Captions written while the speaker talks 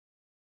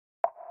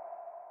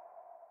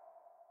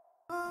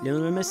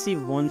Lionel Messi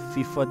won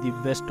FIFA the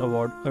Best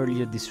Award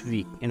earlier this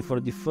week and for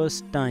the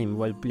first time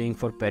while playing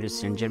for Paris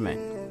Saint-Germain.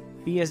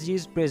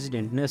 PSG's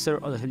President Nasser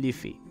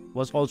Al-Khelaifi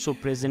was also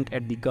present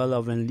at the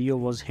gala when Leo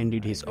was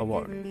handed his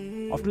award.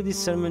 After the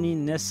ceremony,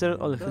 Nasser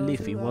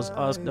Al-Khelaifi was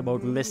asked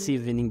about Messi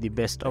winning the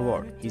Best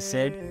Award. He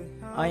said,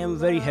 "I am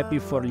very happy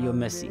for Leo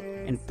Messi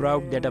and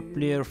proud that a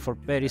player for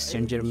Paris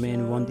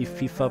Saint-Germain won the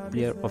FIFA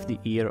Player of the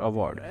Year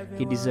award.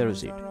 He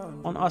deserves it."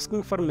 On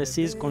asking for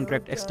Messi's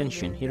contract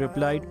extension, he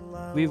replied,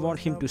 "We want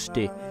him to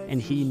stay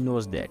and he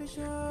knows that."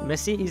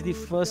 Messi is the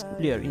first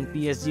player in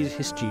PSG's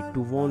history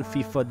to win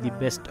FIFA the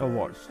Best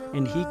Award,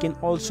 and he can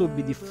also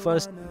be the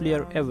first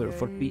player ever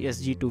for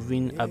PSG to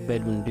win a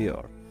Ballon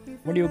d'Or.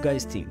 What do you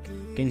guys think?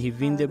 Can he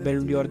win the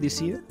Ballon d'Or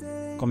this year?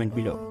 Comment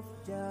below.